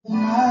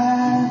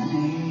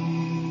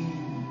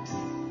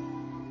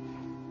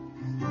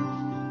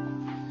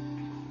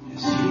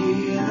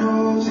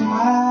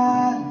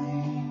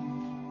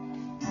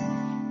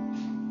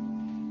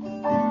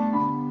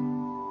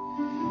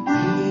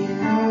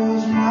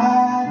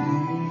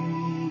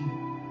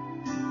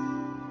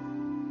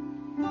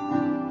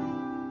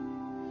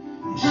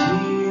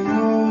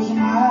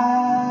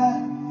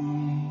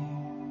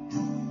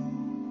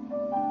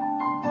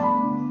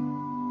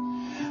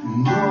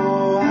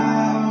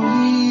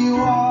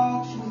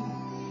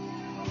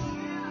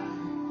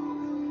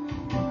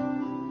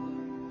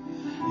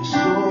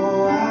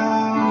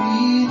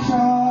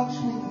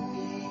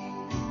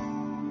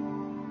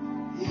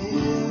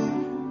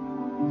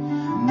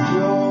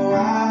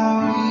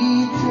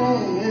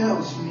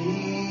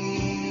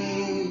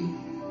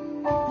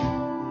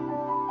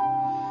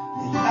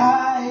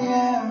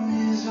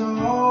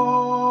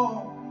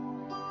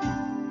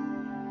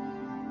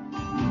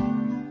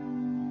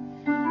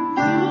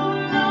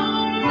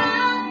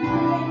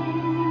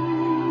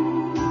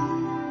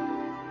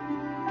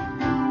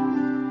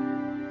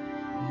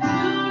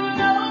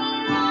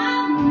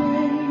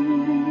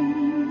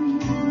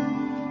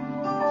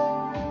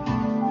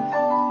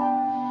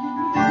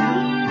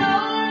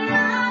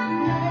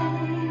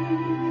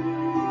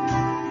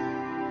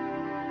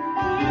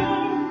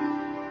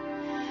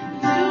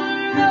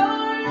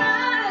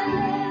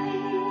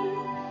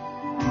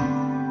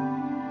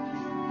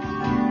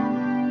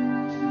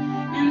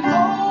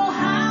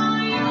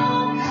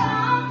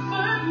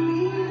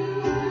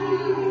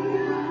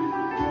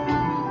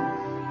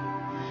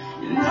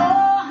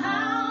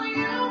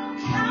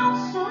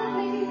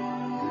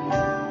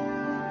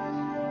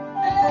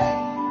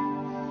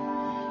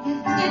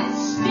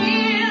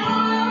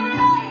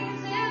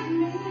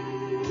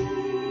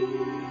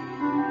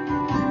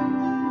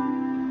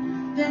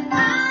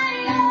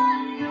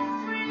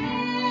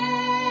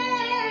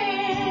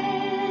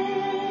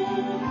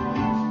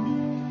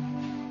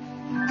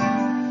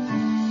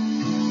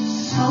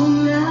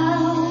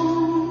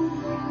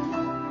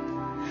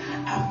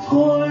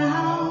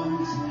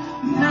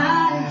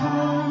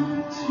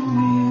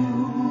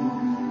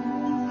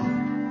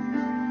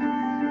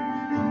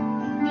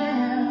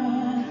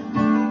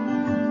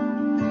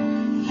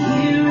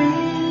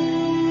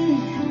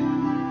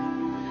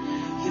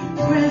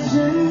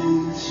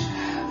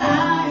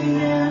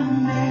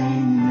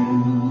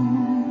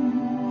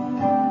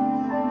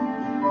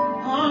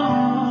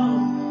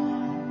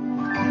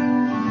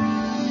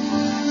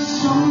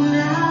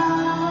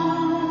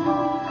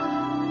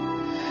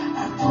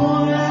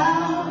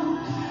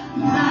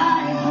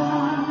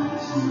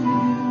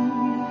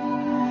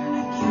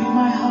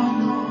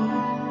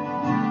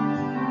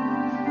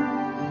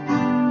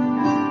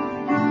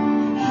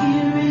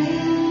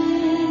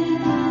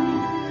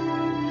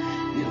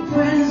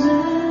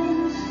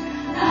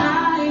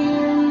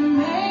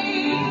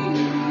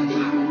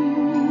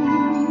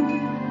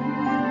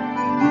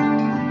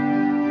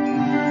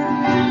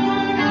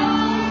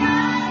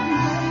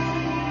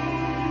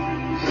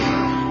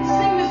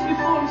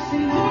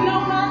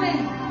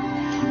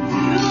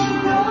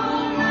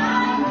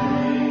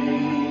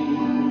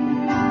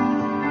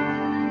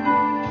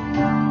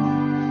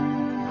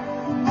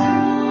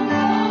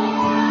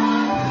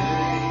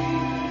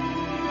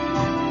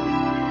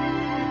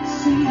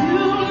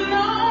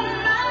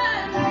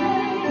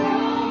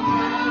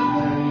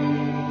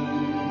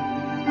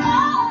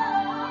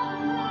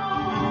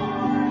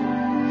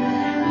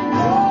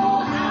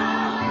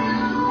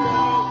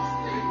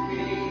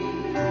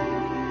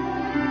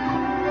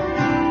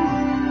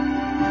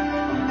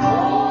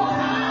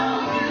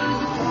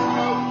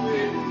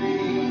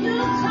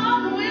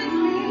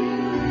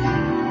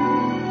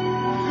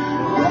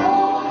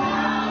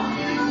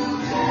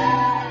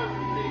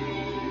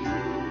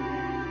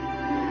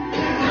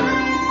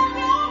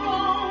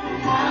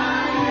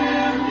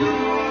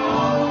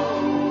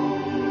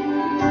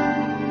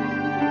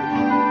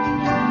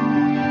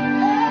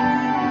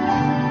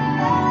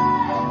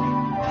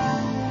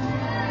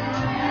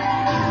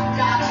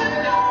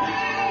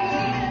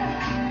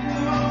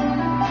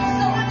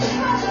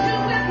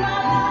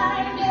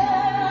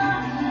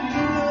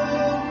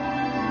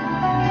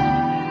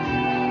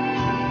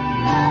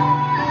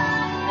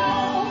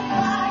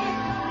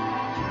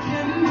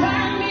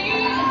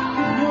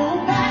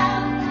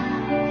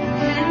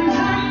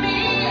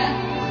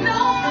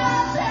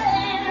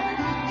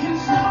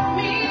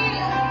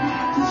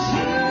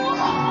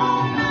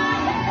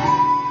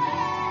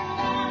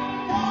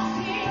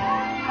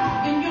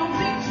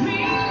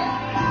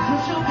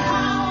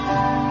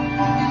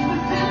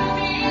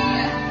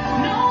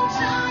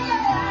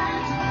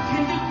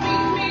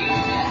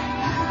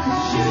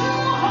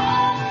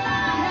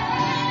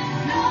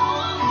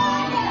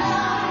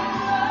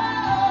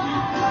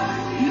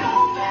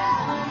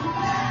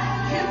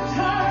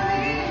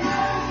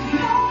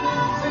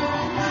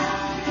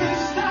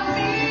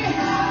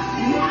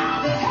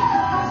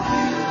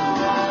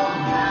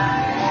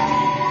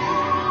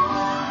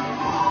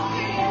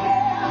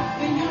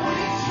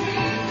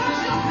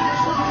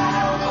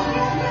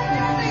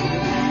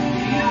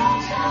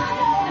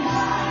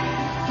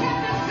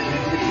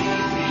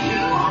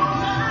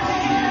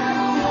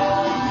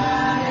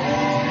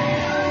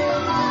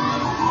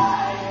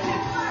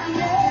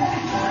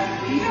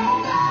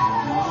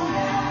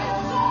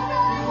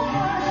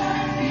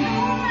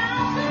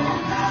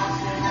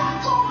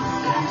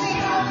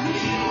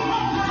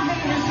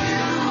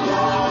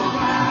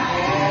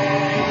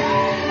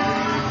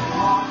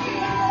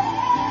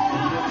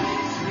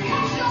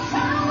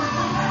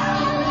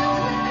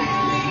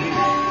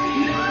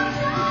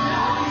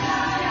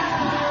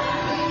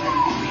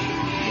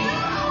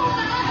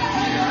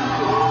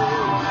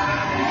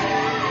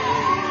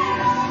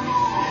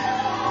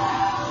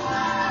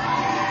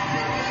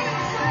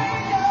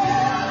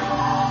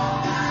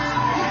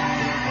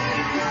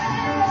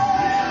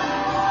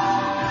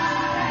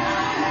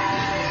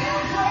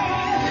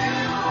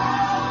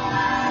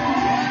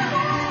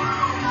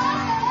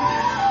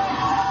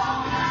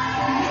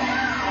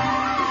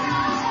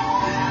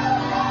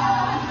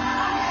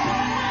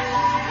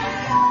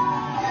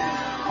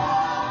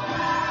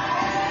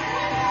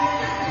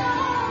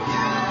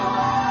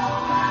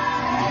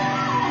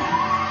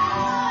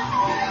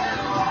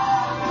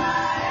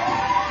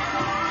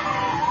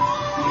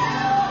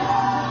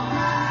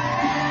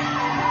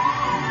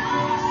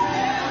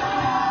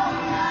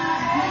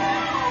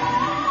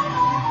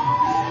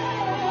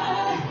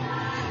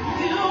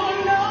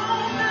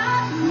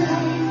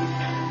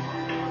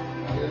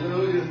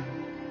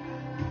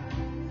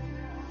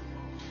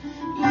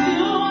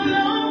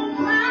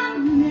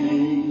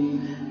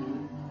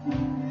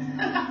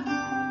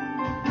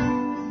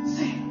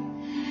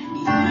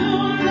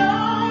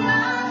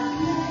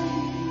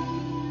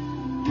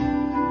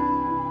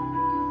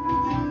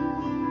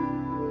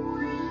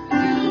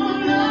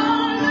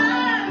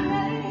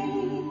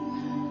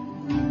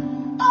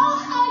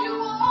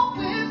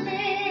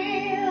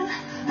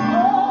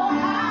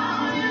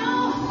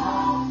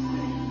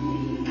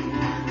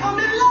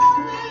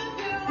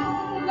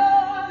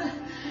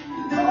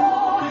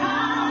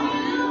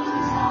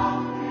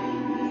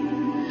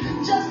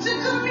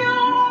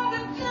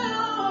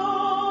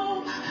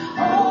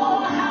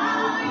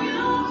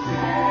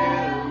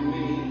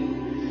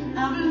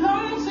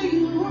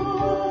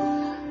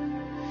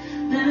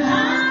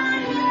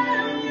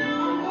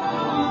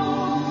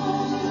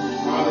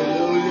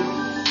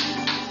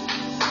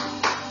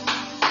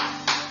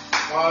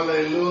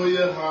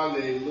Hallelujah,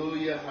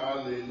 hallelujah,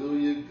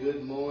 hallelujah.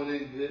 Good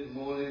morning, good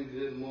morning,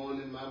 good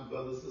morning, my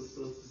brothers and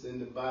sisters in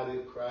the body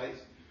of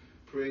Christ.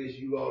 Praise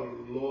you all,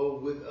 the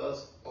Lord, with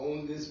us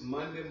on this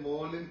Monday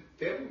morning,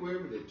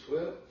 February the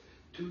 12th,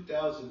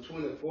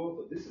 2024.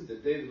 But this is the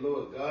day the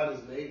Lord God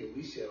has made, and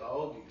we shall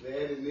all be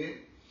glad in it.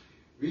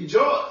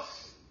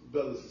 Rejoice,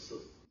 brothers and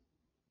sisters.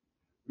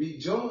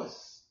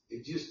 Rejoice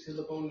if you're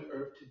still upon the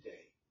earth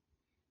today.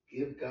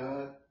 Give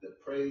God the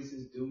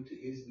praises due to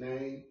his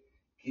name.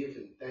 Give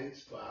him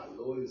thanks for our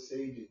Lord and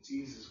Savior,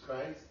 Jesus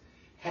Christ.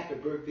 Happy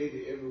birthday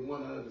to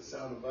everyone under the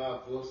sound of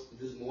our voice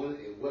this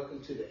morning, and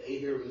welcome to the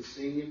A-Herman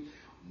Senior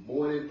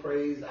Morning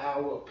Praise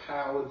Hour of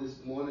Power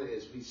this morning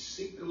as we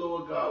seek the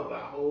Lord God with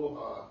our whole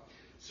heart,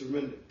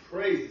 surrender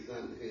praises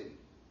unto him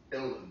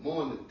on a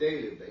morning,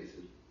 daily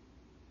basis.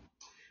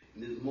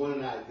 And this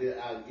morning,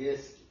 our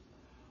guest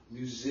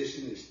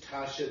musician is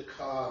Tasha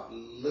Cobb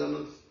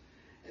Leonard.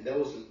 And that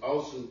was an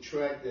awesome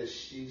track that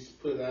she's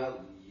put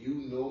out, You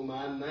Know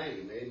My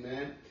Name,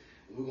 amen.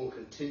 And we're going to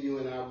continue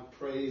in our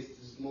praise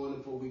this morning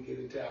before we get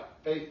into our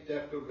faith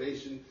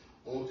declaration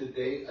on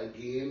today,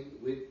 again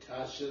with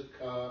Tasha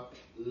Cobb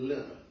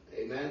Leonard,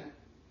 amen.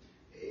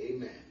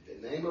 Amen.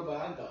 The name of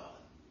our God.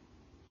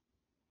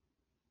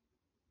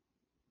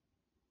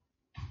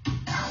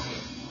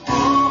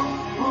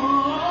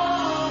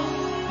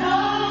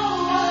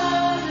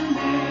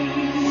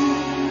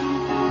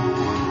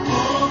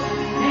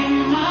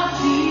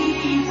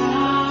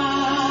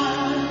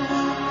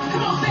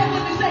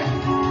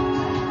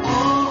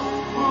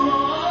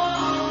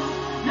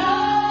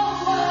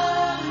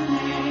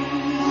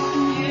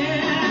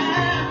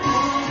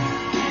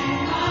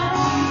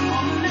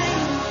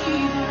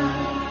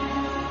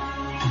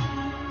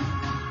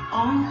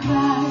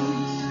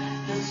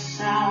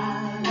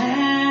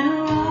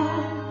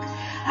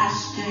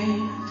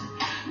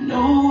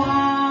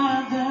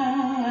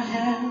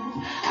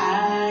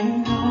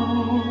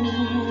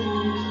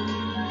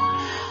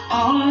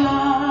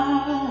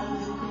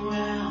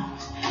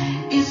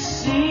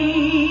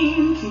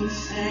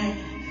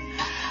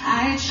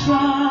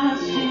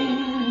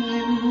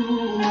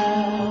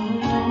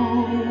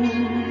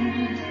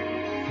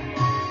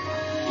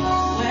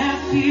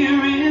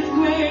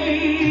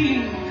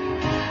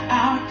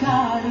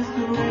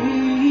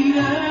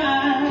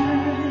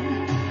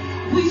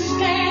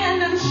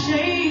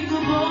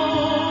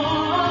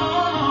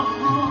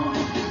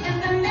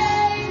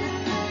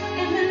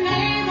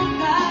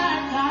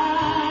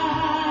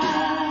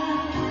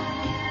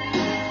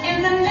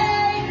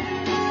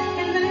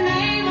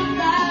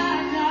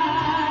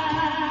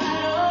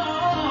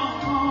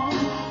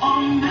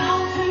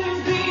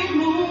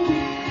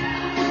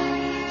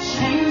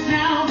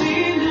 Now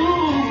be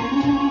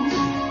loose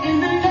in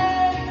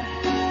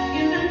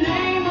the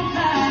name of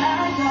God.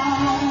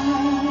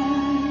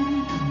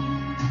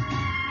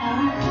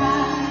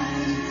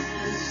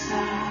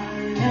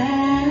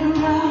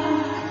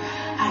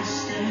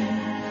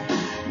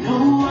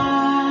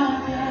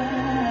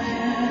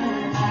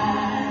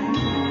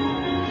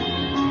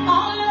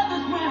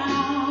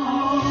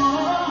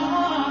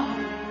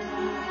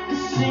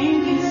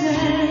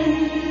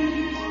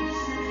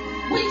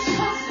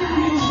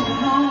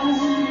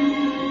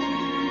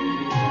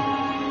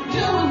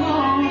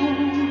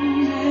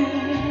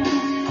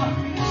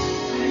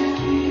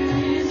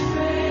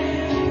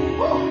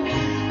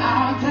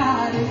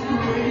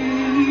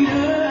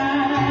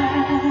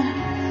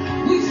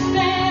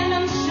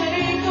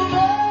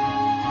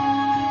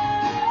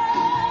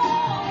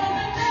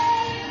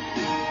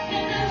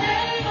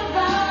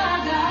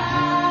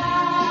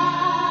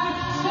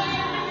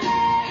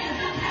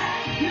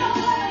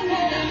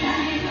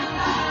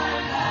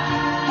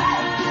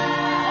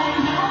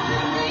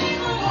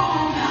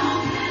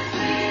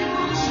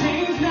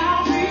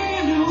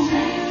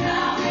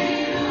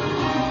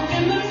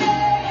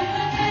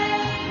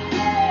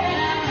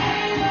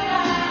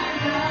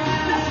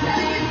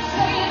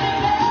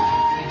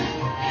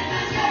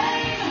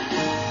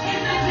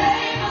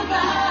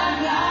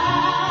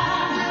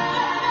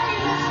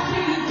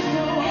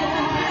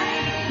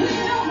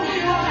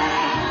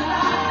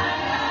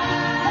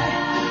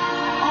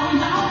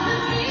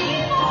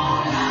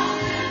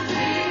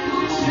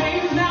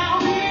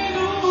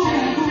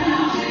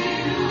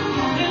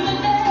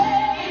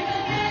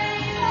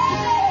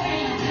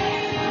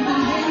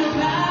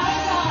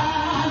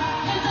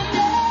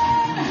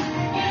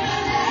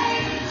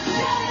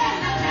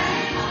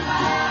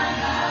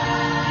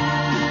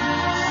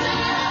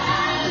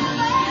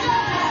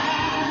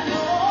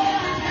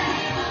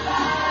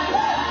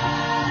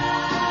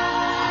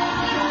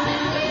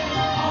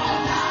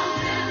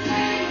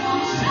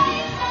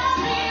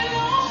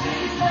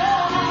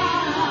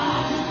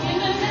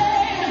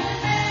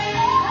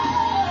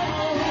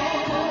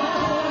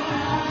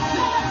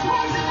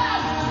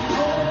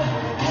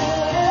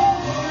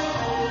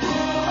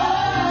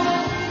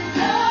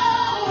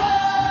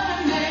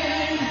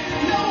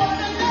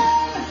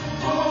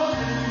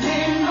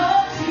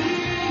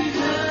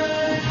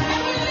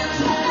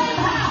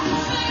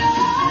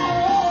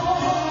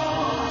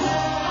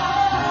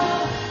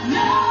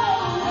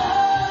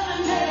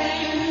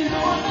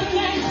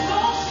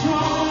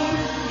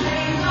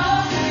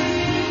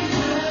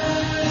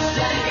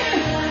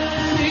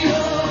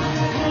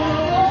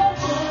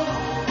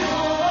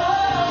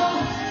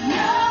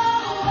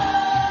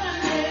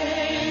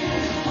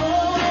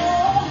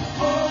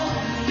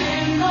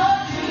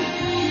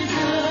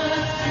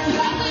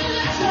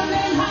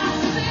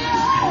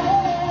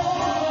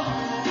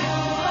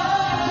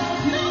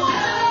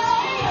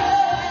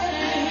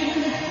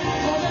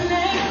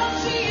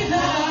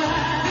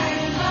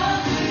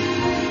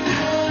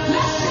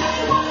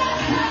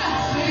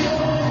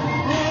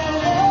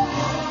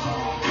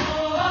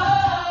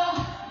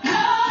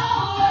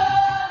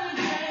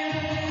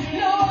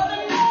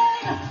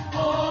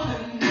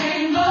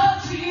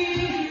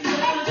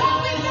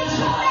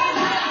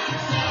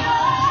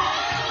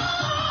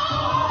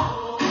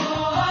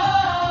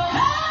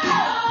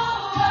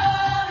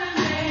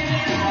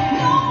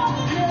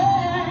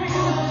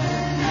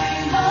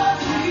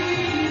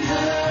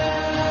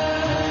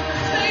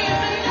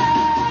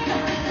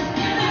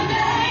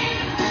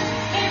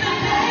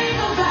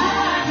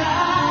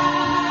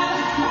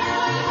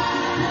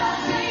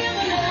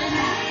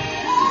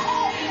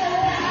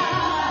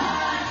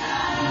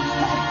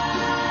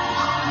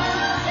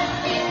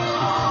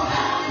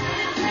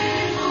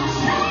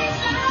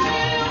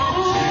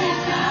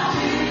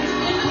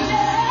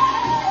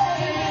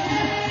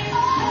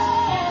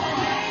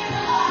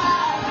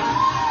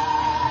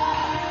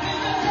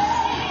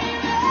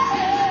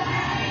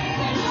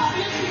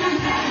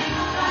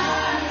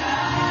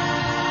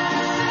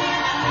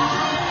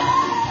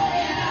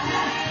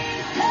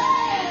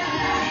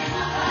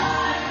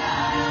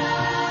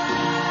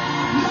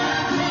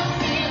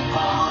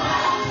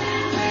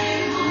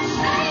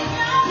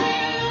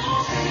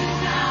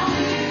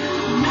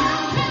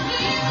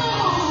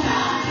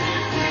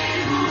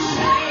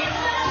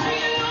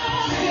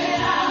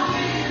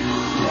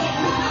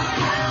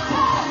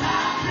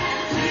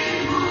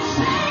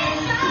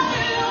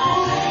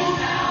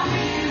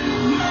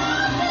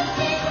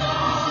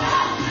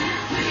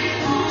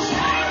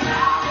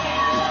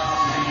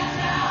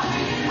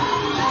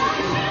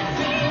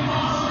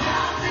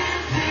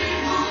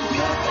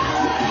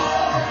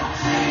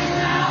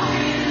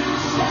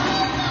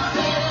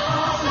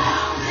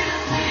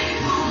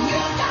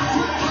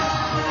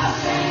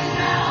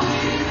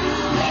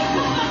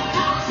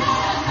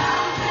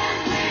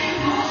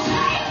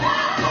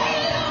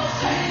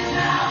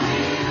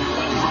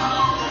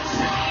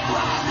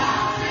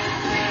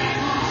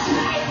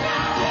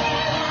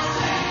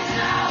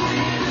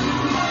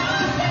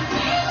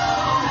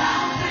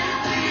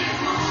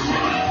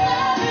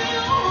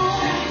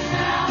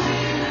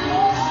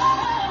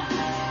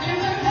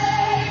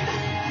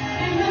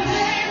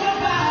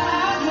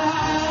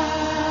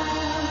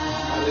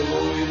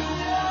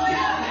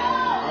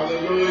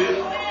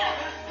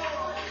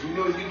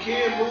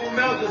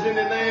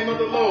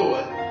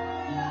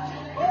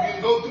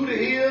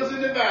 hills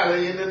and the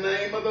valley in the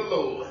name of the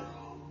Lord.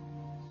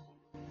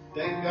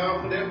 Thank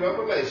God for that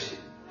revelation.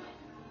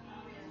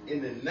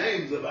 In the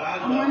names of our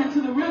God. I'm running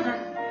to the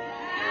river.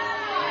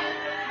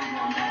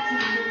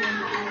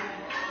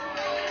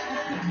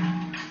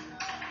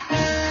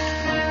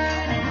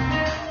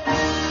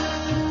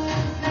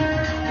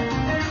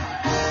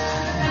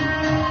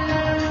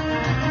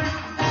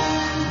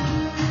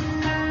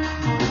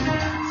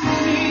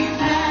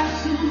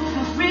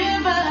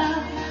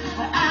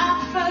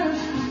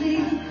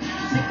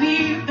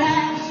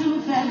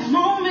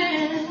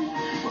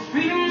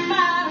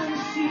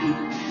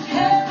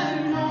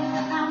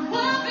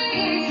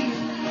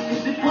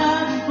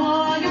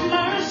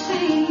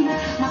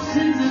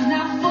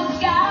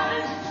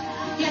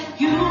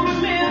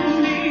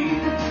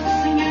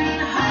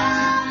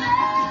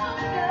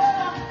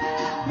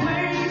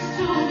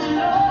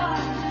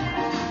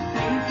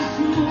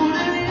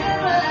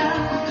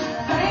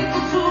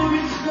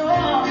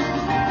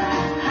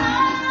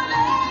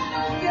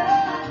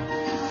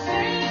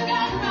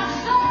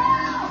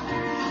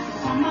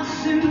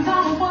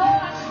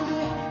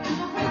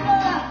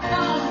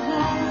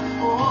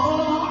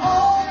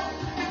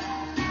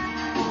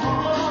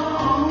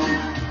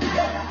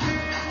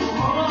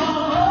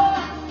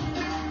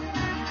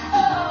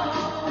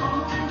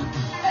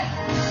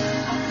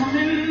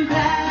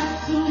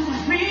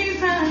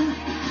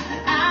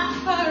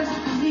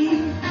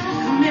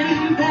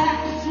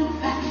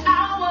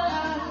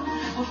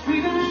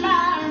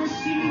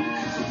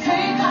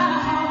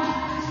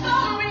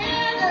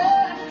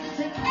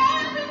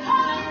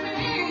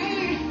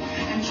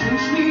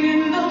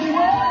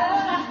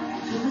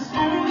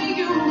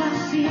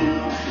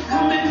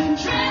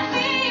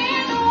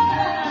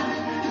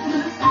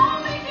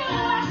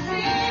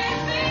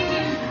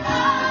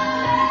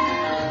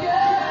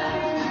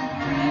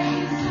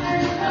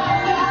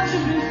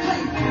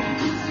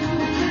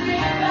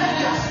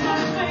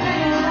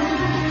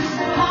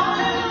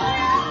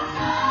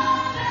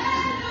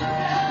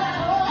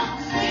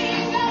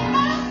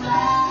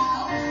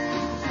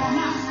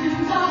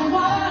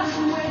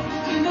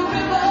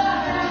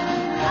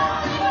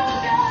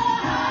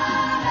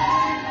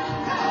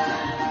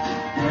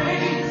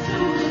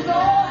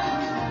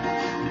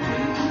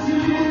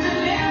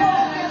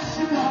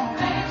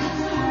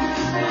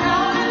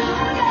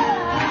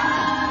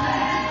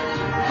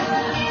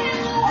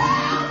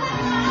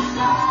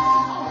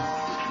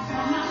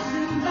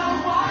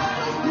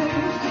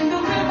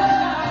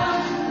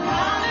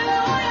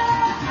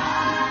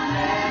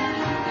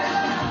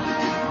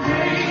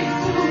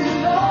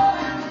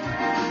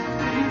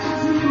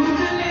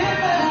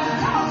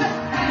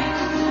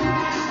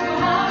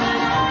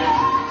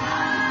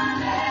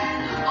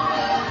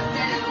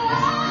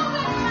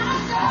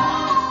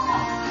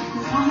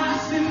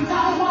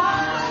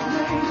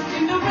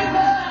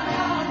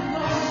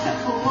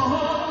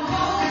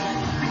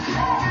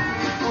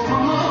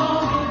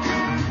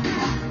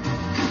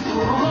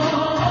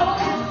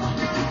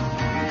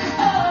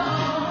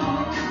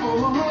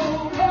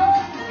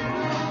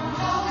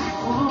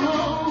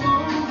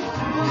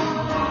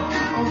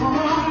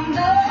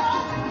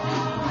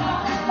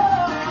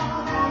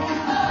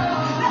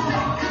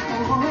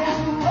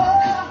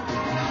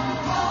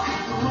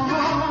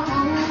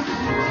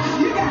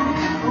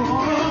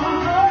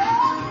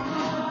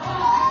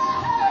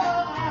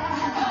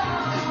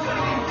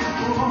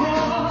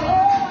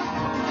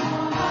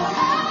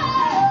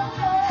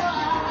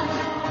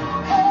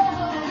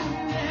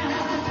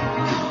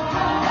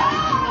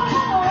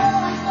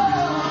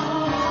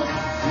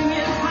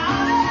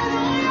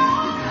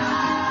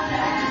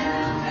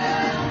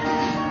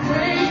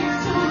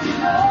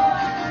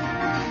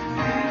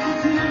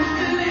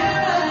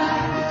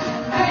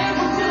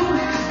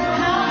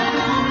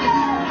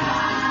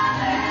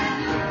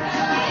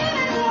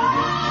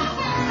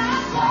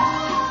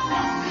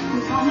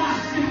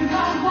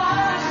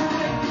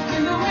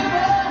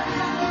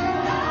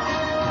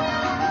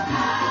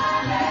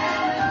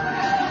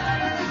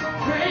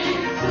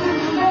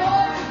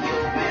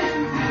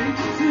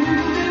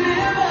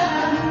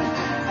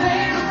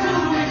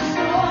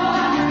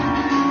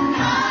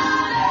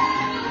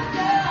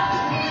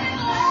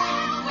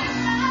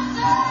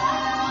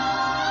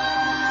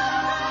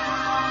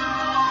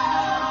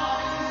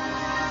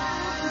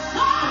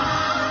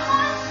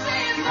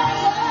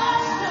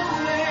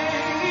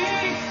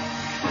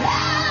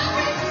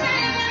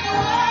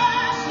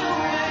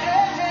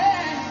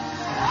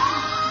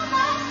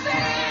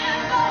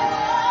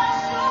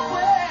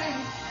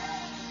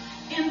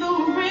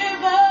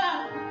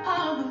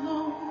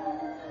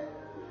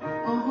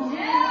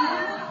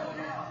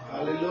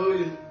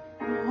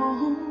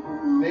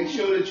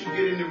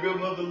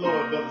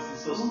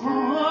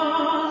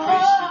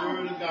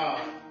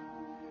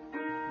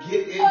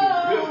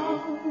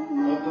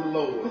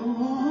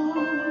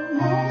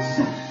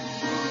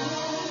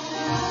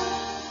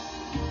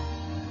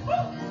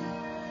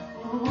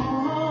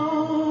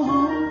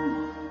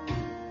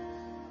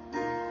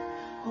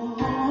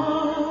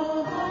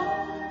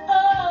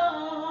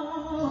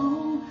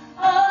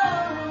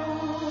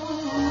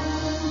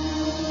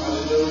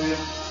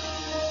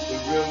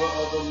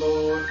 of the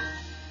Lord.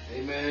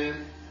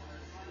 Amen.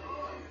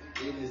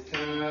 It is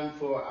time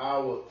for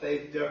our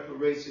faith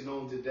declaration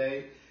on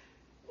today.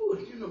 Ooh,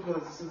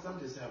 brothers and sisters, I'm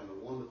just having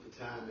a wonderful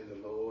time in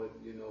the Lord.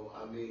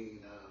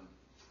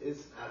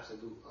 It's an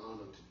absolute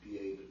honor to be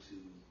able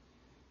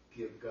to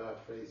give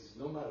God praises,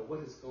 no matter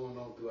what is going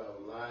on through our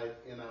life,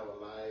 in our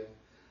life.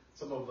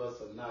 Some of us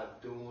are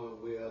not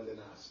doing well in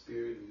our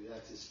spirit. I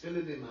just feel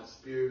it in my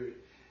spirit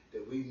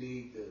that we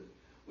need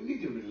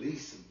to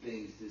release some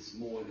things this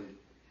morning.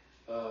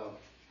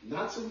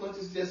 Not so much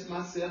as just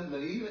myself,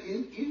 but even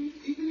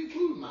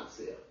including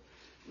myself.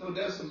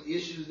 There's some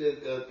issues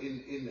that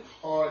in the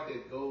heart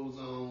that goes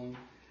on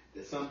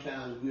that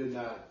sometimes we're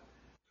not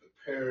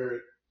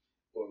prepared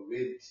or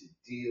ready to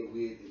deal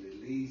with, and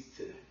it leads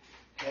to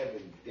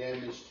having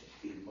damaged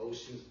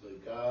emotions.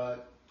 But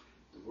God,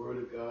 the Word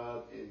of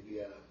God, and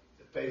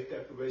the faith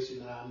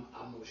declaration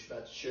I'm going to try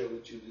to share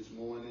with you this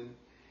morning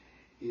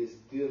is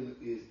dealing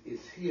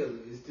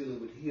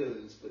with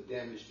healings for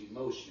damaged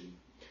emotion.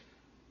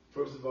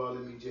 First of all,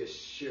 let me just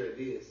share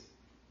this.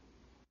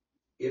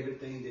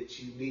 Everything that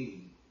you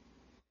need,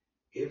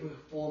 every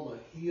form of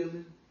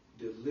healing,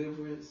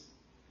 deliverance,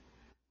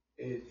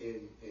 and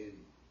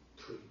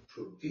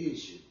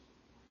provision,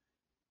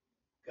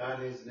 God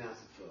has an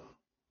answer for.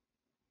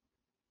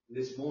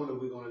 This morning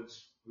we're going to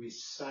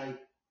recite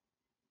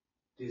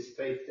this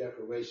faith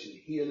declaration,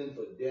 healing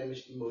for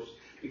damaged emotions,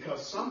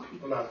 because some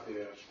people out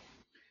there,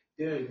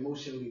 they're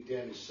emotionally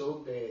damaged so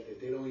bad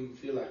that they don't even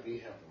feel like they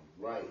have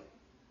a right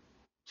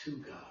to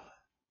God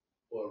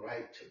or a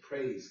right to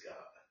praise God.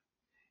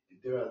 And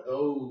there are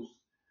those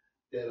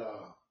that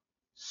are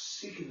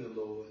seeking the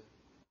Lord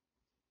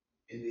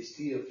and they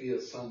still feel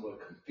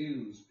somewhat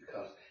confused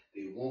because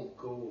they won't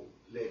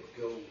let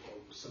go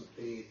of some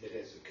things that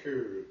has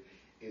occurred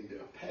in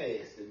their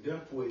past, and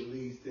therefore it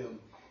leaves them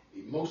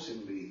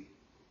emotionally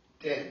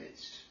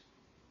damaged.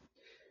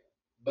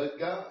 But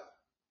God,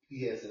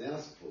 He has an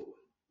answer for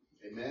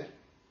it. Amen.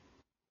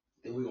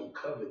 And we're going to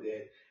cover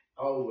that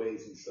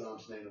always in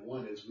Psalms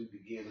 91 as we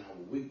begin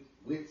our week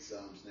with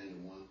Psalms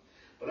 91.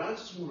 But I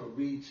just want to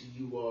read to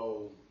you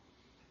all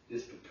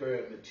this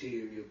prepared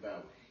material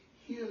about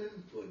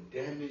healing for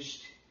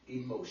damaged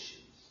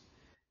emotions.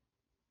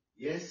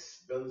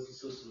 Yes, brothers and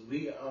sisters,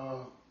 we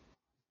are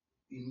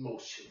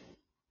emotional.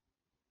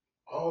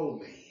 All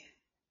men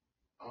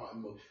are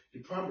emotional.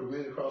 You probably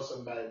ran across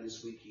somebody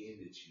this weekend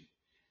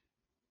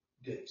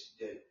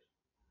that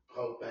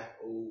brought back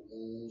old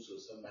wounds, or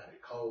somebody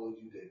called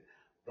you that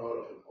brought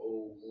up an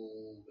old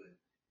wound, but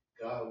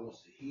God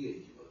wants to heal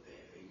you of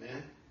that.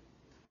 Amen.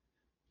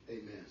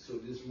 Amen. So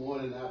this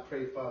morning I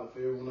pray, Father, for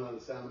everyone on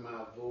the sound of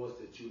my voice,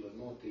 that you'll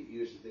anoint their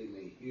ears that they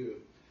may hear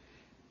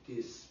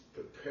this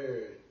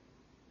prepared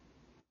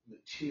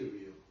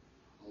material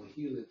on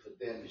healing for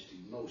damaged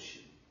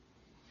emotion.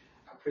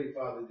 I pray,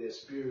 Father, that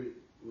spirit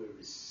will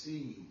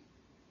receive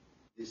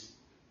this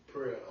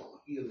prayer on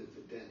healing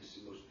for damaged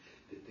emotion,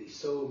 that the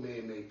soul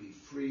man may be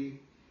free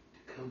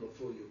to come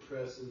before your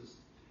presence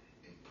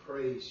and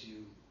praise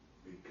you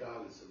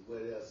regardless of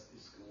what else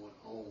is going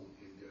on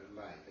in their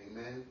life.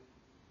 Amen.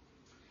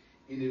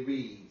 And it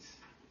reads,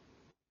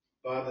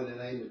 Father, in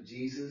the name of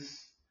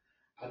Jesus,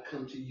 I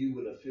come to you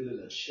with a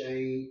feeling of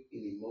shame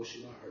and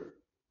emotional hurt.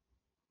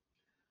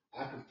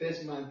 I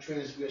confess my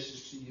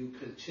transgressions to you,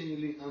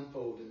 continually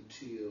unfolding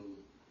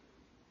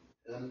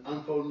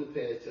the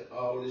past till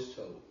all is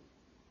told.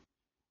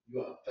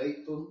 You are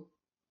faithful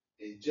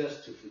and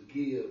just to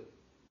forgive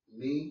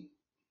me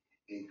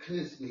and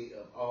cleanse me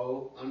of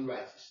all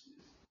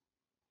unrighteousness.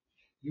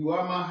 You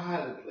are my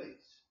hiding place.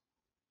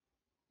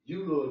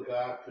 You, Lord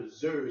God,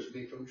 preserves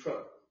me from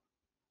trouble.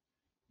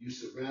 You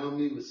surround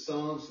me with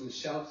songs and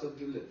shouts of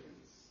deliverance.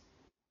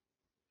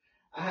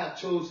 I have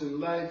chosen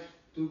life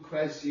through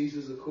Christ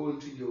Jesus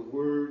according to your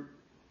word.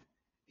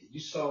 And you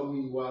saw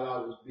me while I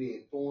was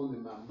being formed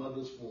in my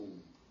mother's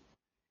womb.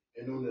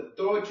 And on the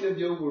authority of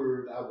your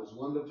word, I was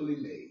wonderfully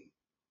made.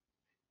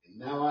 And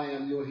now I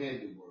am your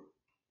handiwork,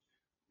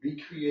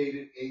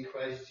 recreated in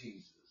Christ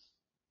Jesus.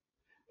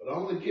 But I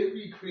only get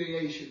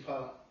recreation,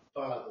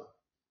 Father,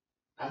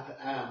 after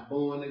I am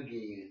born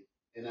again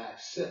and I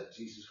accept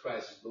Jesus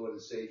Christ as Lord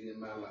and Savior in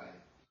my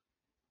life.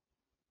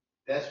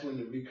 That's when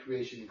the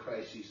recreation in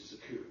Christ Jesus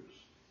occurs.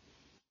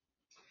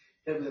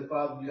 Heavenly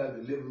Father, you have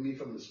delivered me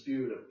from the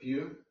spirit of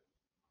fear.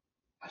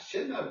 I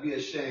should not be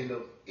ashamed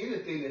of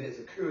anything that has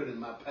occurred in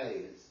my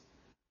past,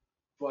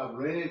 for I've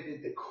ran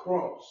at the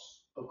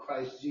cross of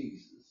Christ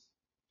Jesus.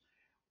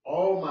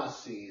 All my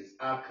sins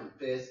I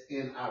confess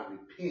and I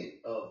repent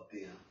of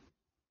them,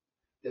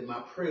 that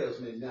my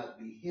prayers may not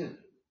be hindered.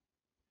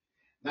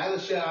 Neither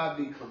shall I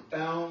be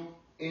confounded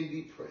and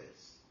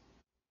depressed.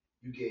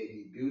 You gave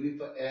me beauty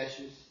for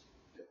ashes,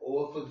 the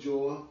oil for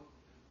joy,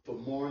 for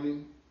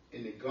mourning,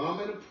 and the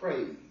garment of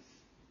praise.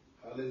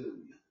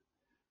 Hallelujah.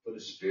 For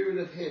the spirit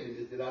of heaven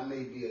is that I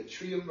may be a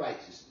tree of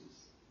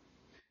righteousness,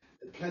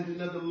 the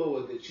planting of the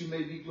Lord, that you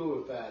may be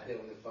glorified,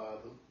 Heavenly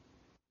Father.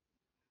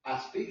 I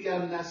speak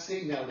out and I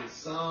sing out in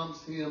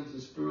psalms, hymns,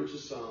 and spiritual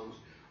songs,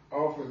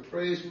 offering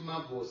praise with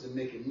my voice and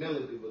making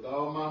melody with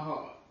all my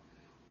heart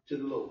to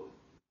the Lord.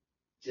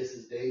 Just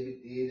as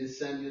David did in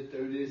Samuel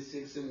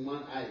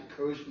 36:1, I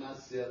encourage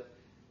myself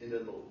in the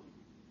Lord.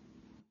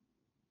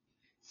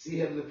 See,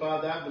 Heavenly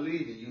Father, I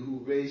believe in you who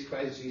raised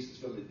Christ Jesus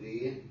from the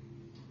dead.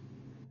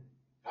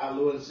 Our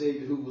Lord and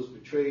Savior who was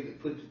betrayed and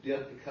put to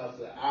death because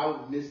of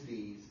our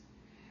misdeeds.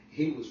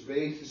 He was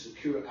raised to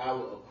secure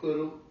our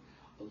acquittal,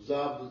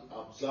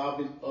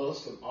 absolving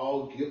us from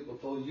all guilt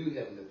before you,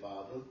 Heavenly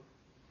Father.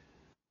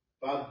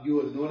 Father,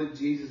 you anointed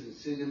Jesus and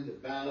sent him to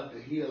bind up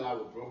and heal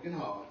our broken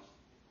hearts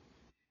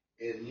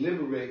and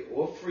liberate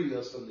or free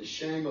us from the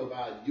shame of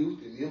our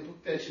youth and the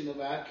imperfection of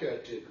our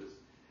caretakers,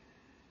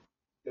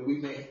 that we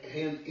may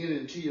enter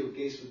into your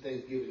gates with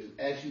thanksgiving and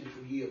ask you to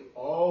forgive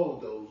all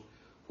those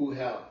who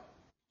have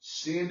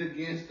sinned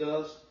against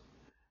us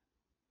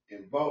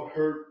and brought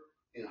hurt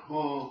and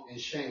harm and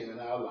shame in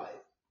our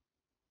life.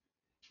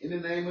 In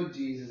the name of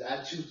Jesus,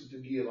 I choose to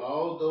forgive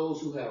all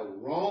those who have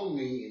wronged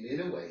me in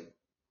any way.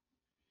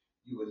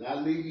 You will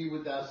not leave me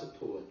without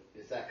support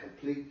as I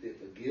complete the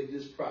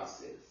forgiveness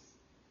process.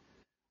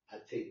 I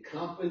take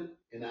comfort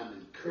and I'm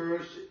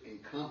encouraged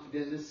and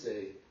confident to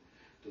say,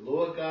 the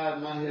Lord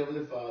God, my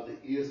Heavenly Father,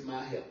 is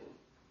my helper.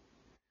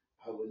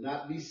 I will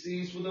not be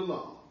seized with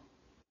alarm.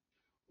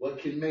 What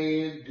can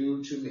man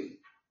do to me?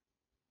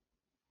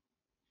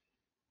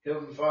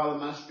 Heavenly Father,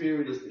 my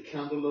spirit is the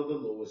candle of the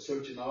Lord,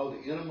 searching all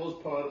the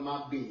innermost part of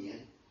my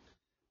being,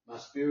 my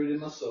spirit and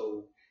my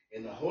soul,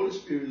 and the Holy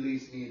Spirit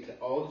leads me into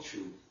all the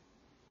truth.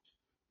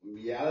 When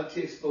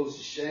reality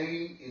exposes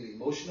shame and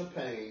emotional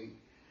pain,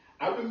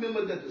 I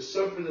remember that the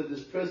suffering of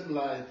this present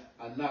life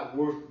are not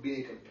worth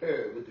being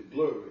compared with the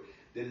glory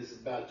that is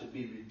about to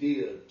be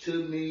revealed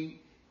to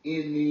me,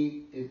 in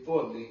me, and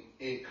for me,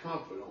 and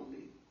comfort on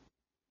me.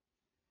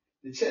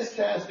 The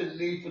chastisement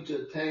needful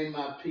to attain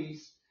my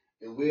peace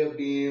and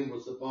well-being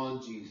was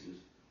upon Jesus,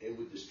 and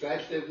with the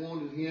stripes that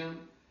wounded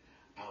him,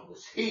 I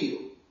was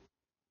healed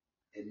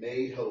and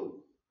made whole.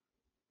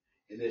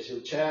 And as your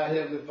child,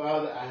 Heavenly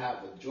Father, I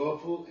have a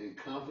joyful and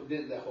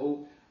confident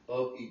hope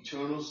of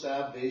eternal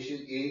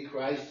salvation in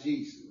Christ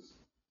Jesus.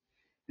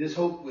 This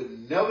hope will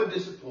never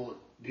disappoint,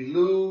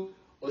 delude,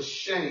 or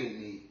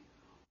shame me,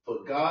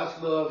 for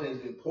God's love has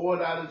been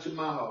poured out into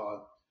my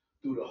heart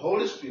through the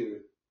Holy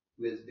Spirit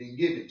who has been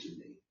given to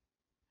me.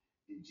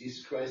 In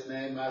Jesus Christ's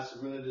name, I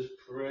surrender this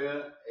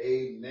prayer.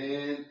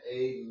 Amen.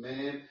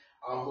 Amen.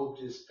 I hope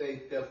this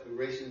faith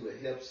declaration will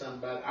help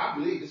somebody. I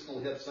believe it's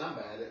going to help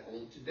somebody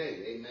on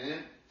today.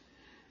 Amen.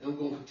 And we're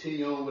going to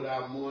continue on with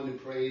our morning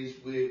praise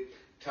with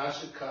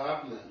Tasha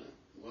Cobb Leonard.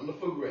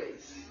 Wonderful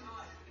Grace.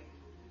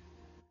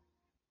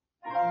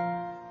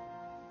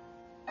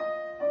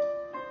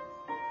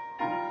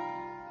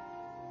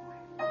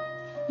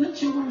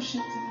 Let your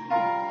worship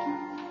tonight.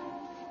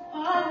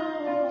 Oh.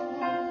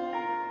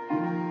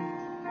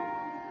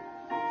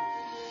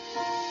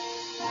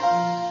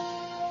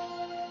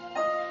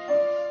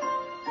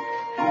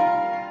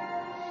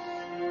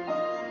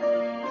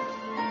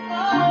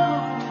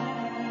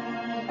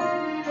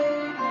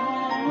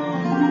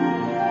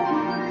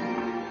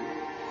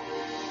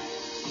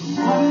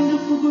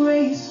 Wonderful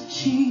grace of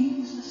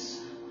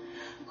Jesus,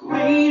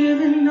 greater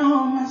than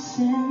all my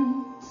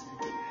sins.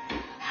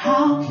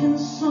 How can a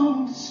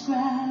song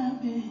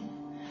describe it?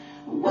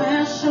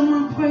 Where shall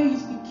my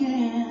praise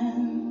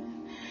begin?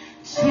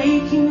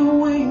 Taking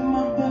away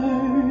my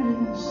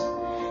burdens,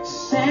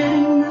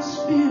 setting my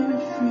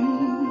spirit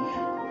free.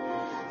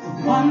 The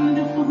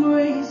wonderful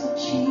grace of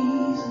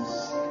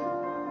Jesus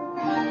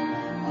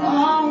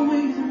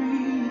always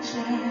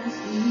reaches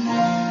me.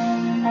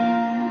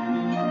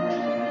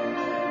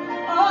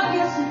 Oh,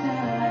 yes, it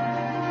does.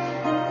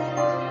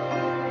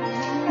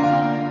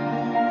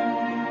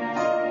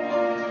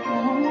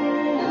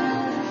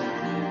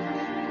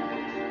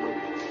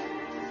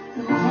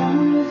 The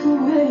wonderful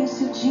grace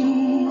of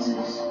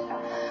Jesus,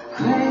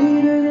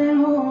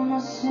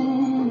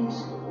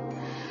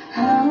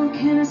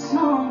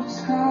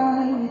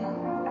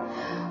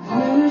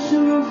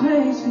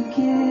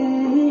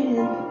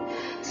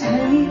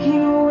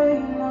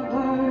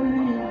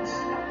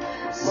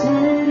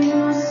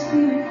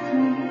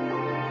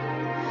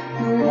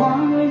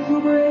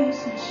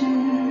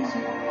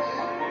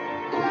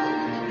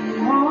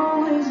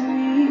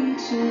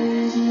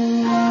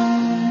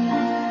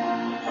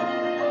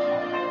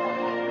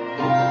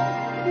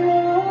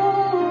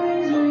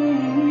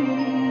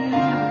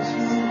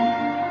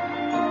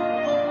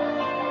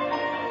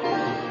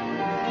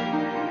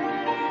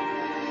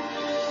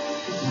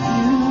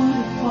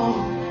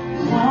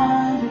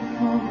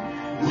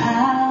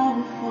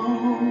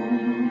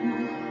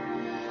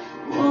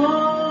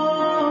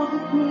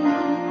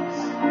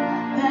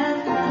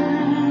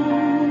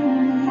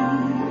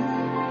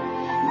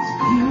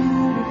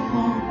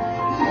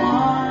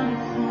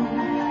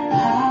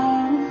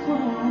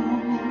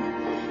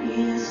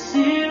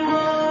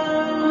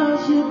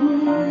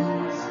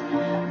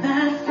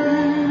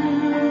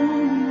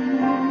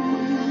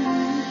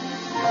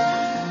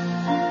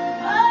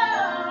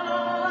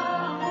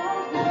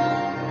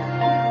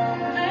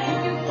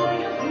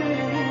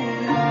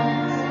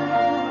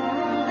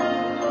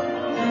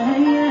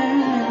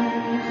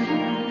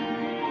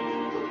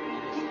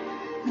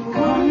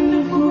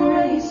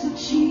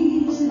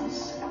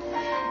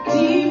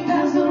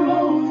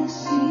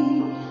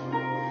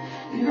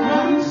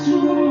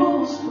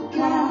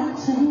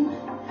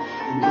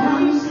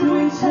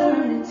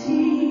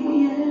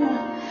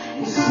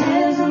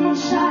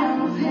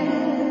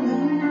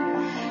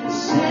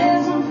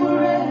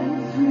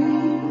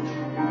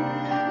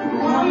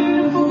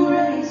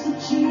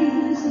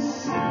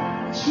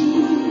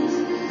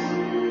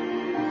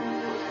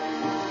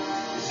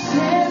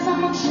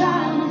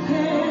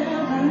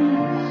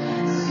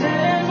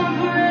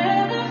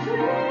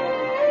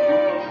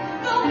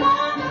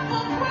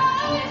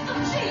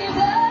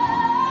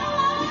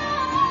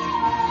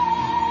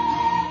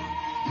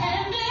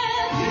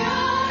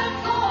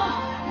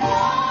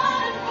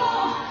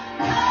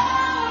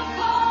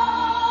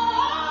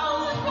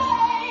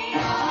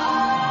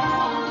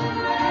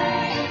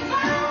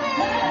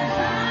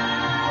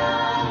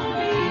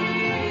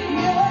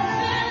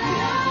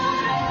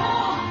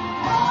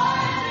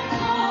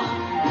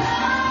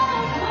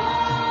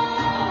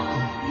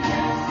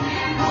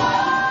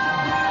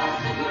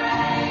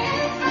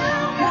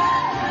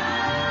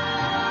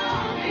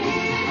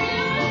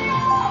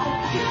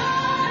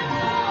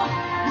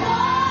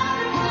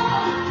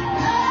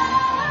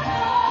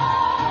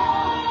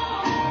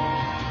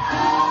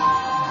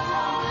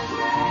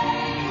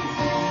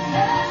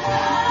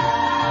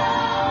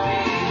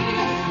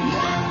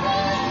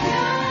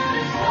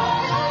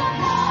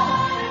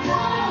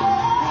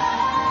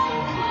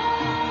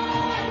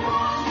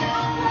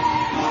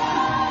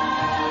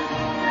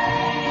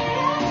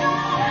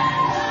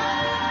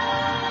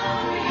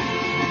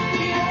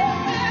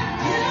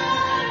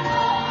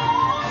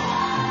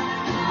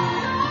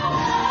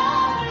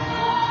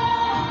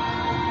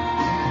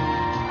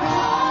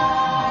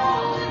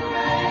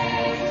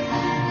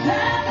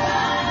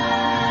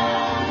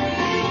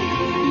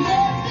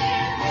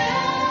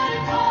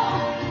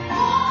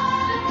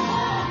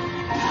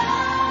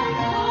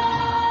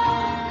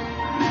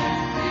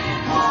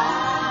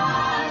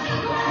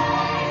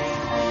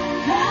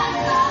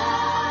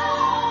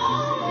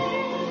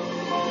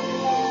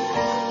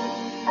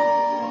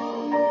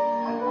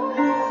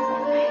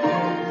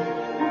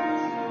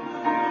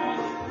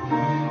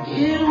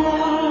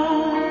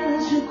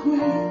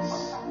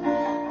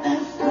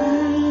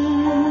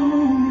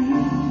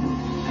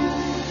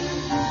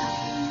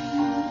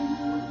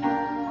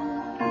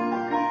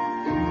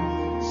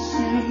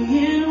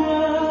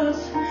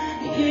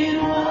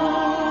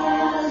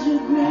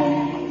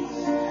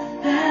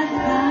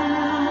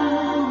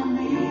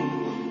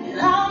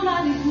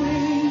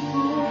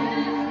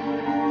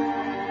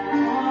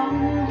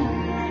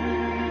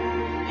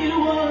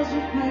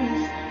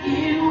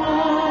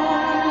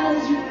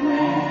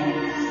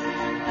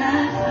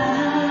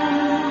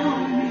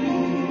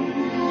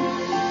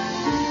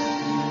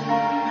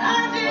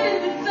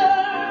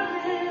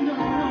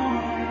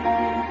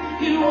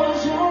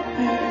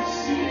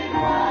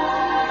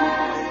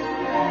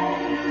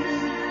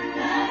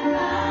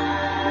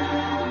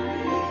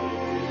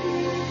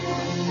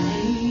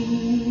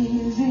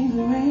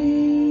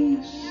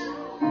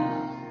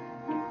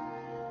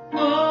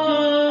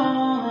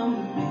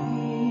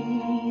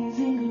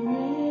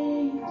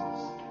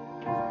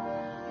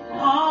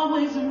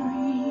 always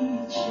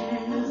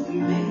reaches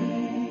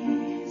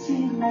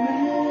amazing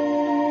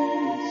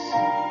grace.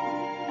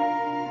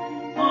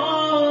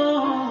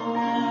 Oh,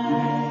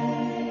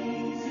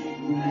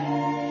 amazing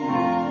grace.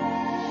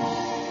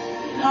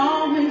 It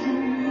always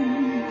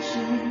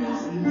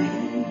reaches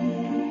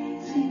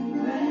amazing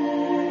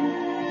grace.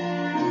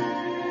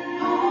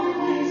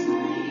 Always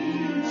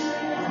reaches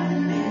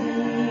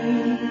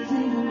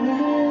amazing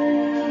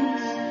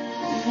grace.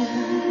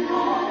 Yeah.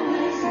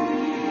 Always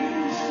reaches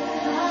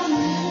amazing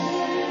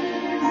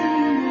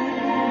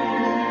grace.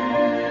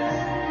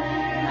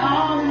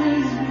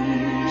 Always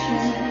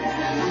reaches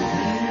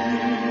amazing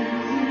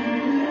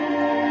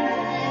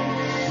grace.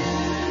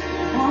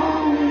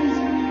 Always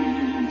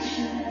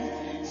reaches.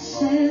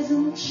 Says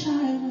I'm a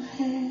child of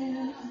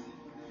heaven.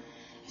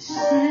 It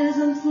says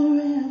I'm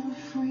forever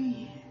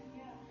free.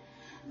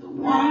 The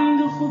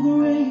wonderful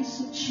grace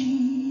of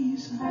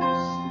Jesus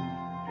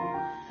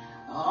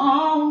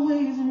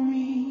always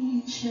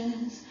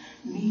reaches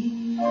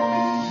me.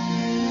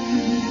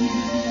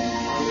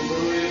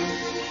 Hallelujah.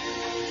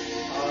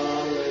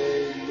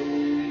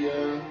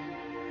 Hallelujah.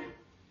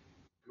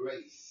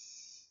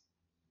 Grace.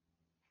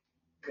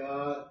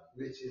 God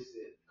riches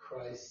at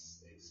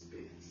Christ's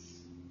expense.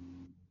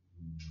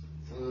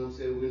 Some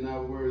say we're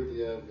not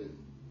worthy of it.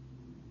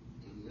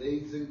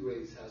 Amazing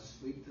grace, how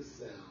sweet the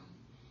sound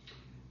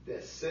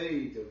that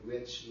saved a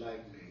wretch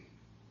like me.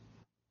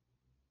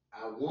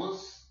 I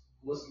once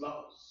was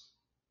lost,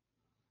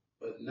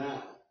 but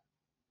now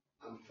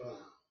I'm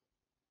found.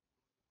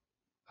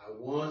 I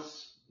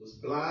once was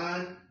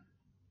blind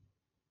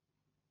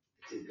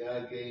until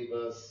God gave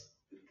us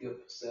the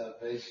gift of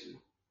salvation.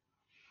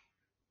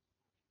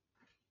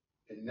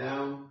 And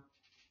now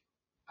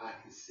I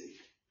can see.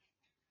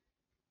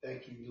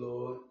 Thank you,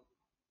 Lord,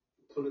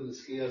 for pulling the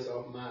scales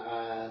off my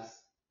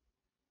eyes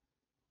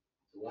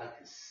so I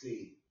can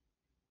see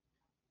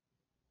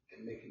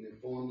and make an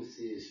informed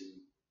decision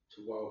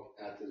to walk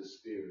after the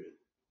Spirit.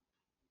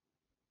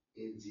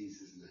 In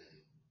Jesus'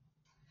 name.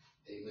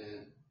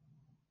 Amen.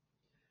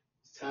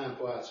 It's time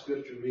for our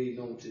scripture reading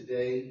on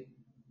today.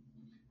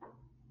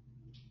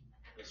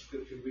 The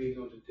scripture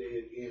reading on today,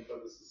 again,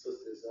 brothers and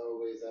sisters, as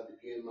always, I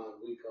begin my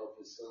week off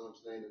with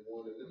Psalms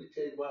 91. And let me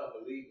tell you why I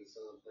believe in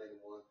Psalms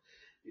 91,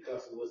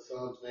 because of what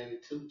Psalms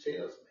 92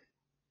 tells me.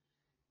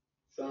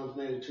 Psalms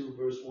 92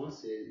 verse 1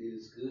 says, it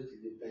is good to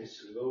give thanks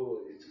to the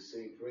Lord and to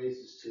sing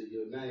praises to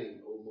your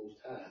name, O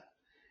Most High,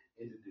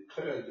 and to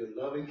declare your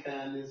loving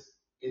kindness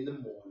in the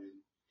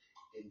morning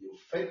and your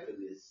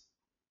faithfulness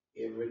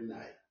every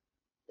night.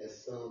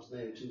 That's Psalms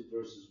 92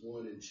 verses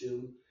 1 and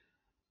 2.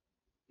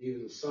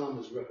 Even the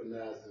psalmist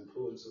recognized the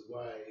importance of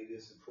why it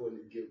is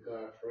important to give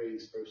God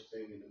praise first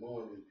thing in the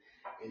morning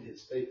and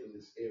his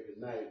faithfulness every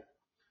night.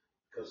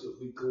 Because if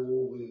we go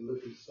over and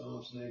look at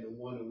Psalms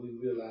 91 and we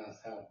realize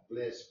how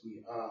blessed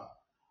we are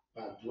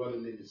by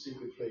dwelling in the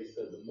secret place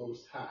of the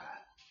Most High.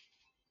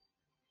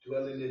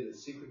 Dwelling in the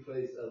secret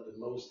place of the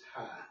Most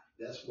High.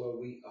 That's where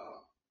we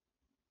are.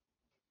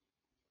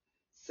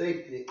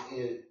 Safety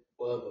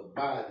of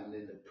abiding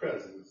in the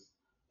presence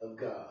of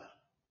God.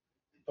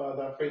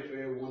 Father, I pray for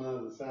everyone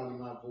under the sound of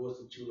my voice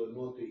that you will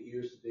anoint their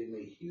ears that they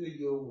may hear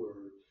your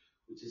word,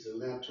 which is a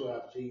lamp to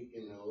our feet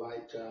and a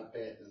light to our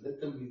path. And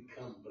let them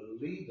become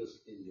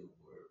believers in your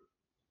word.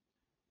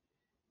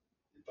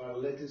 And Father,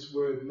 let this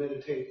word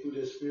meditate through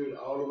their spirit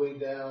all the way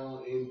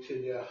down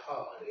into their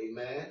heart.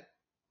 Amen.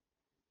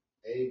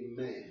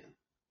 Amen.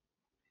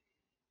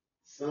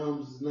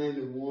 Psalms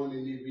 91,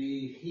 and it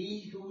reads,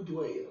 he who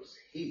dwells,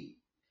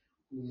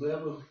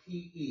 whomever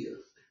he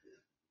is,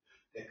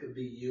 that could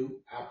be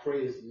you, I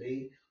pray it's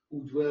me,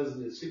 who dwells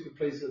in the secret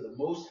place of the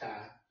Most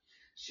High,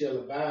 shall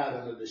abide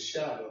under the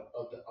shadow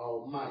of the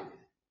Almighty.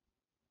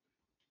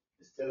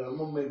 I'm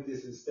going to make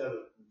this instead of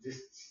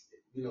just,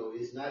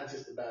 it's not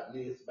just about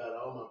me, it's about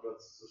all my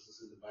brothers and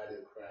sisters in the body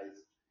of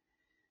Christ.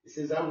 It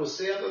says, I will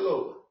say of the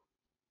Lord,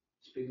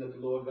 speaking of the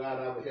Lord God,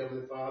 our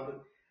Heavenly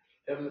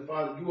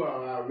Father, you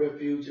are our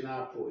refuge and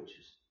our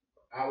fortress,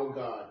 our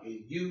God.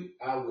 In you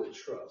I will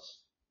trust.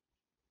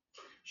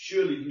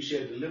 Surely you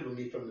shall deliver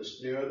me from the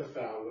snare of the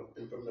fowler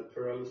and from the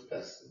perilous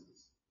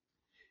pestilence.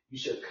 You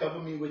shall cover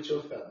me with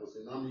your feathers,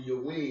 and under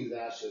your wings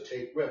I shall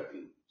take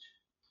refuge.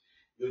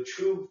 Your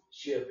truth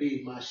shall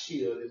be my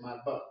shield and my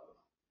buckler.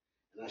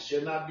 And I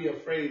shall not be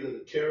afraid of the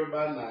terror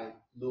by night,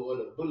 nor of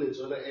the bullets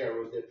or the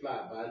arrows that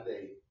fly by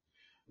day,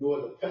 nor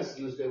of the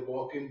pestilence that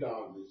walk in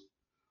darkness,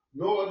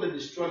 nor of the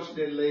destruction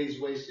that lays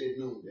waste at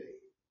noonday.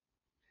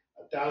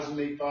 1,000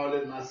 may fall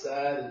at my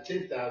side, and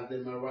 10,000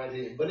 at my right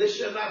hand, but it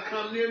shall not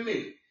come near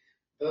me.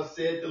 Thus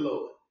said the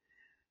Lord.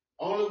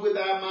 Only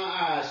without my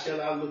eyes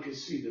shall I look and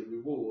see the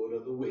reward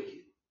of the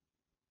wicked,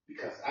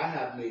 because I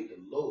have made the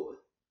Lord,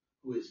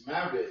 who is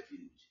my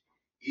refuge,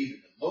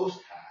 even the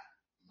Most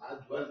High, my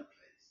dwelling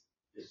place.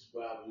 This is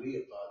where I will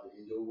live, Father,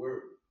 in your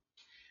word.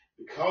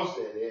 Because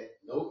of that,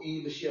 no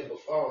evil shall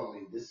befall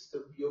me. This is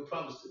your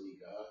promise to me,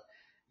 God.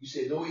 You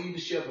said, no evil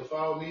shall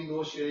befall me,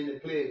 nor shall any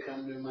plague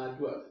come near my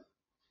dwelling.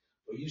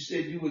 For you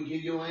said you would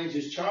give your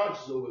angels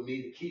charges over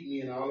me to keep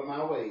me in all of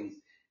my ways.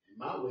 And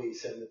my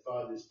ways, Heavenly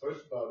Father, is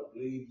first of all to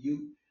believe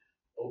you,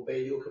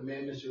 obey your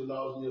commandments, your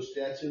laws, and your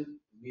statutes,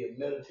 be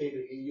a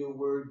meditator in your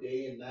word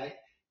day and night,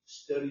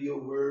 study your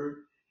word,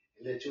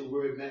 and let your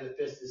word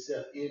manifest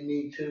itself in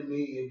me, to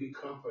me, and be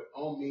comfort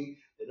on me,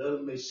 that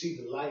others may see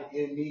the light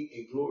in me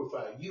and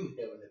glorify you,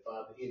 Heavenly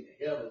Father, in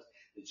the heavens,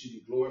 that you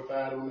be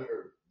glorified on the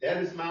earth. That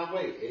is my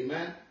way.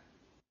 Amen.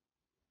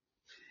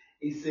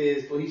 He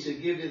says, for he shall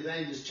give his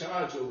angels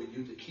charge over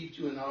you to keep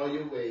you in all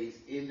your ways.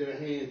 In their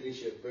hands they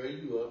shall bear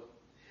you up,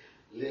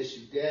 lest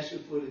you dash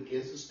your foot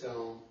against a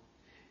stone.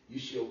 You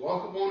shall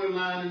walk upon the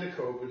lion and the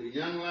cobra, the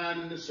young lion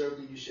and the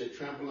serpent you shall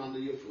trample under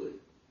your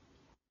foot.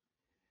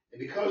 And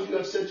because you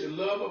have such a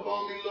love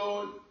upon me,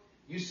 Lord,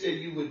 you said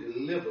you would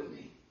deliver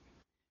me.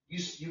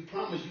 You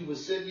promised you would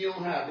set me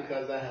on high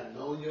because I have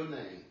known your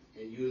name,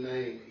 and your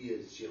name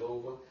is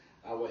Jehovah,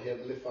 our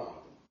Heavenly Father.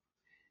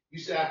 You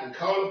said I can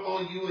call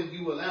upon you and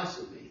you will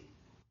answer me.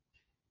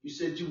 You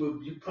said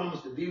you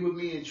promised to be with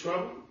me in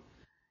trouble.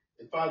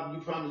 And Father,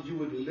 you promised you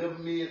would deliver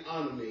me and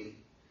honor me.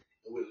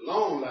 And with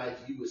long life,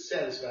 you would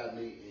satisfy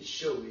me and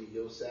show me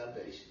your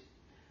salvation.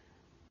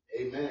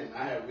 Amen.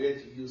 I have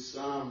read to you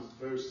Psalms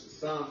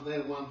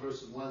 91,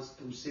 verses 1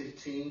 through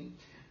 16.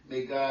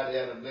 May God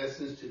add a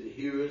blessings to the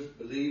hearers,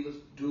 believers,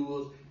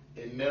 doers,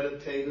 and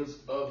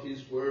meditators of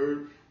his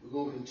word. We're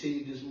going to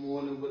continue this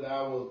morning with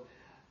our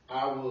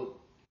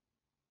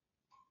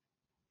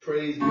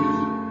praise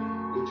music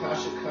with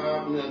Tasha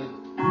Cobb Leonard,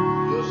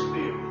 Your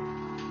Spirit.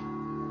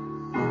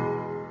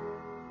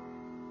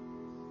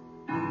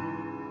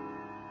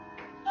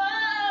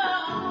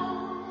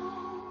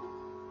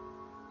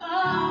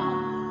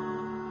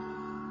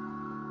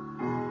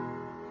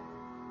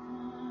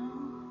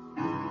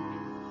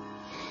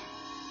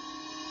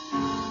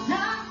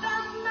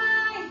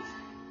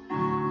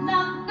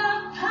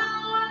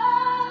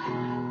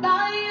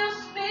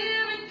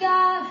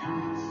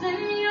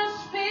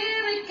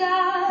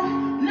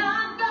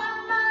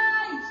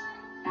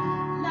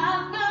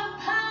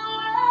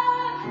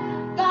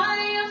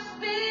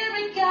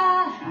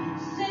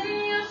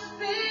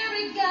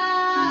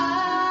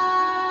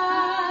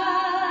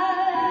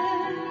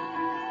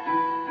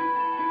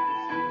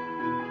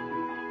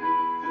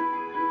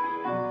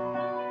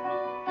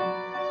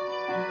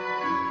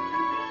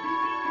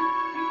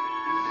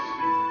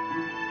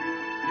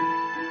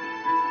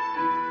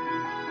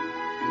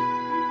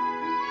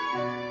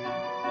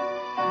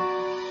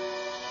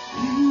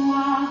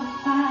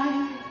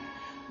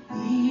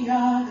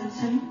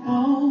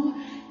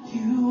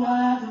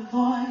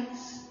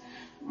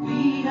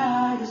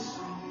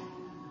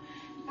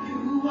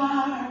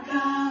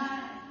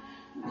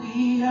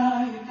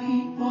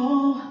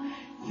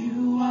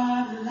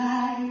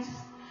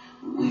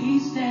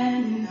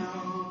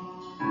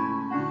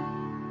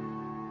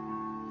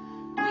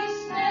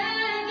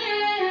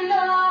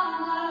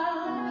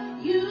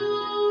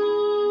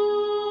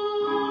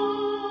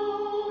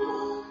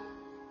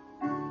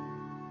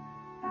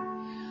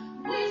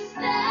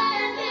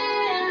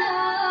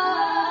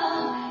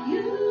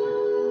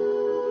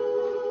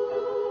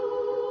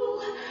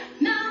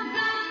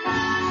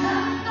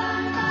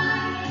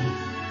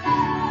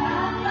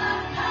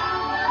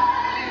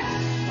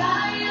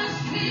 By your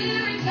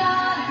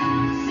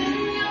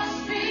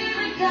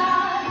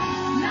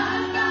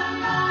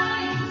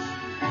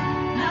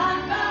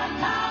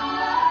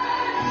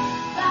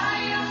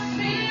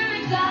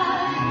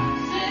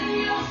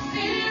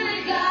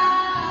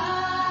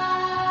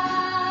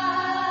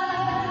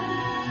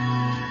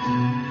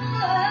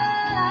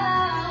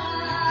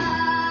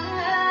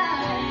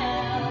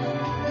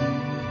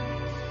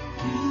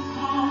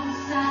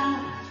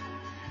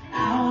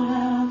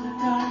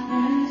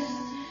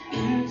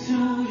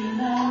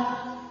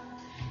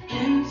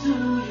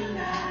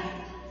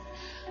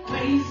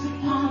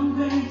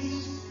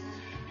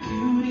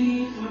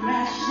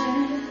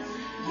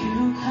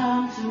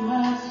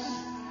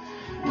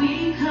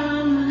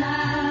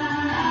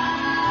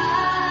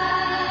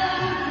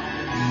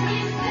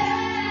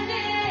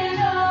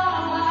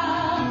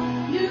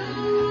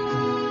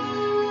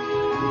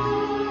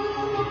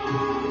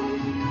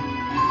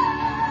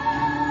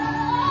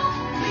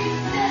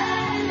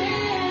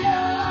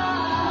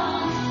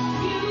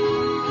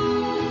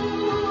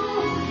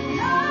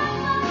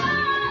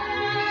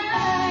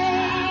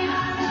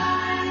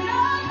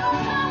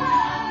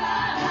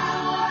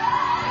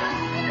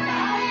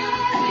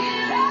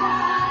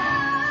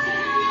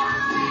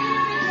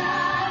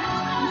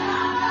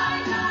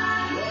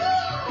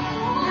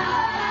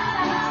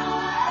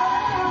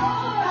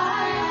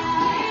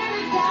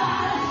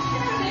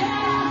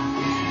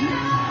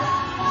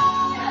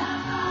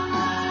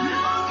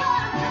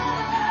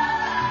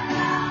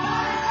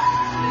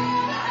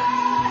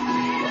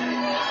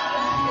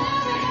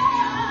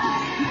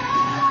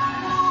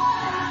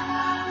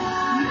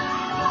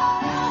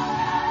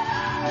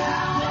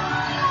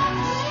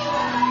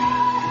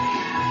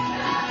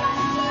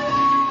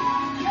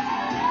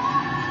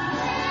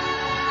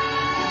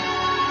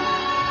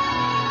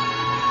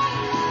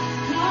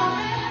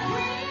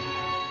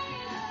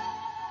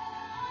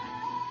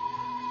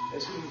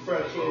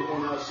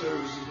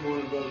service this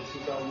morning, brothers and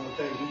sisters. I want to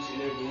thank each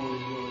and every one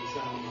of you on the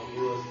sound of my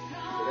voice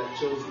that have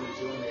chosen to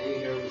join the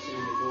A-Harris in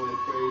the morning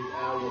praise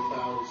hour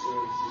power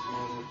service this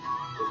morning.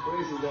 So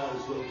praising God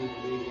is what we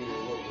believe in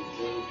and what we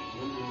do.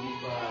 When we read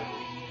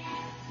Bible,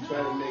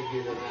 try to make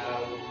it an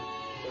hour.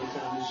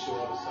 Sometimes it's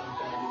short,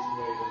 sometimes it's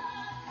later.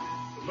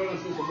 But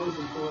brothers and sisters, the most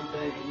important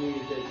thing to me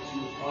is that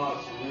you are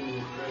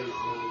surrendering praise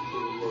to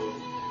the Lord.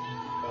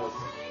 Because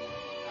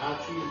I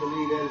truly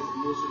believe that is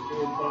the most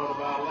important part of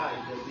our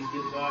life, that we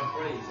give God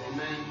praise.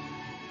 Amen.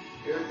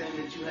 Everything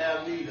that you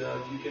have need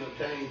of, you can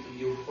obtain through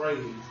your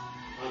praise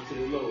unto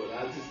the Lord.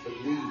 I just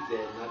believe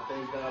that, and I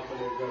thank God for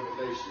that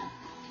revelation.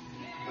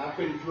 I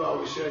pray that you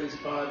always share this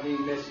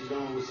Podbean message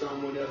on with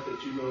someone else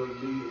that you know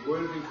need a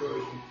word of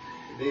encouragement,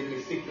 that they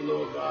may seek the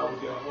Lord God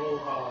with their whole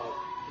heart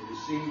and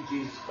receive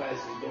Jesus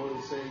Christ as Lord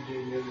and Savior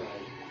in their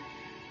life.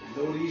 And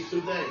know these two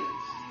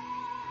things.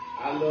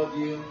 I love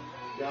you.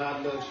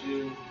 God loves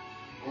you.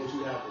 I want you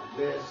to have a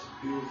blessed,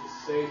 beautiful,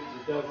 safe,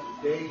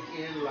 productive day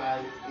in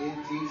life in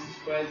Jesus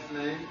Christ's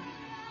name.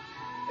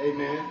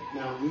 Amen.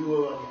 Now, we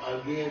will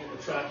again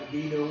try to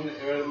be here on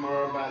the air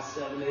tomorrow by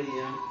 7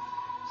 a.m.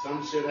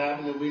 Something should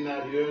happen that we're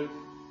not here.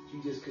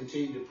 You just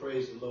continue to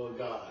praise the Lord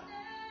God.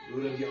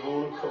 Do it of your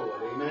own accord.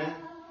 Amen.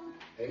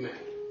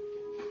 Amen.